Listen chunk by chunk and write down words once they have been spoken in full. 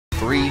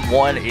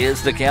3-1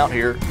 is the count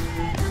here.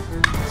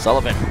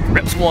 Sullivan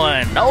rips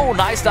one. Oh,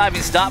 nice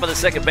diving stop by the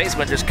second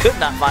baseman. Just could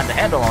not find the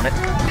handle on it.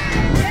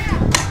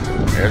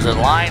 There's a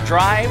line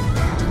drive.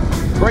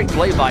 Great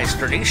play by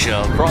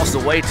Stranicia across the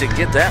way to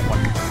get that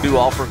one. 2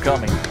 offer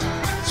coming.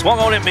 Swung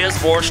on and missed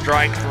for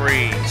strike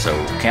 3.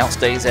 So count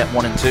stays at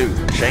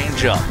 1-2.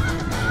 Change up.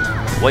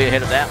 Way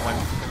ahead of that one.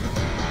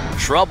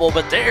 Trouble,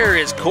 but there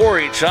is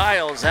Corey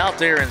Childs out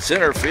there in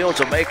center field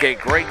to make a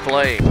great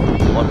play.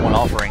 1-1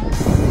 offering.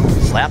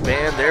 Slap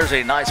in. There's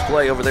a nice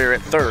play over there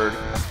at third.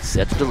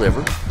 Set to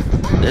deliver.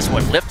 This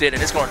one lifted,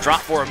 and it's going to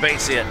drop for a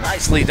base hit.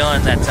 Nicely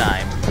done that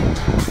time.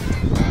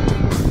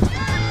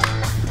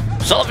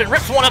 Sullivan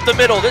rips one up the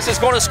middle. This is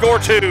going to score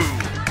 2.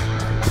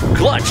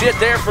 Clutch hit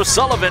there for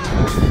Sullivan,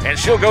 and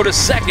she'll go to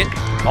second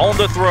on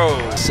the throw.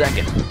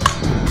 Second.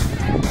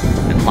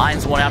 And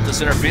lines one out to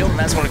center field, and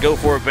that's going to go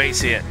for a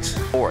base hit.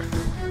 Fourth.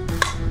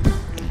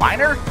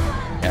 Minor,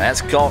 and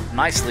that's caught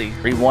nicely.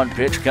 3-1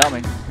 pitch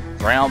coming.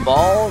 Ground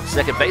ball,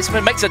 second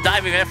baseman makes a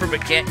diving effort but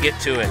can't get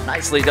to it.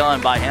 Nicely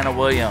done by Hannah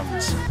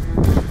Williams.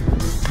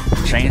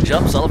 Change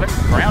up, Sullivan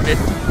grounded.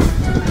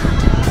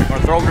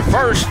 Going to throw over to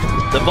first.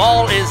 The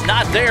ball is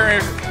not there,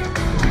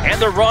 and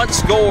the run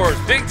scores.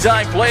 Big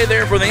time play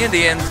there for the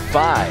Indians.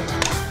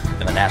 5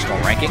 in the national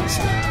rankings.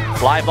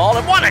 Fly ball,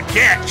 and what a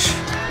catch!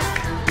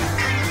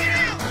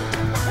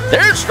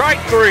 There's strike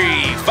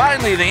 3.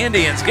 Finally, the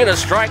Indians get a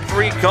strike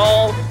 3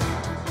 call.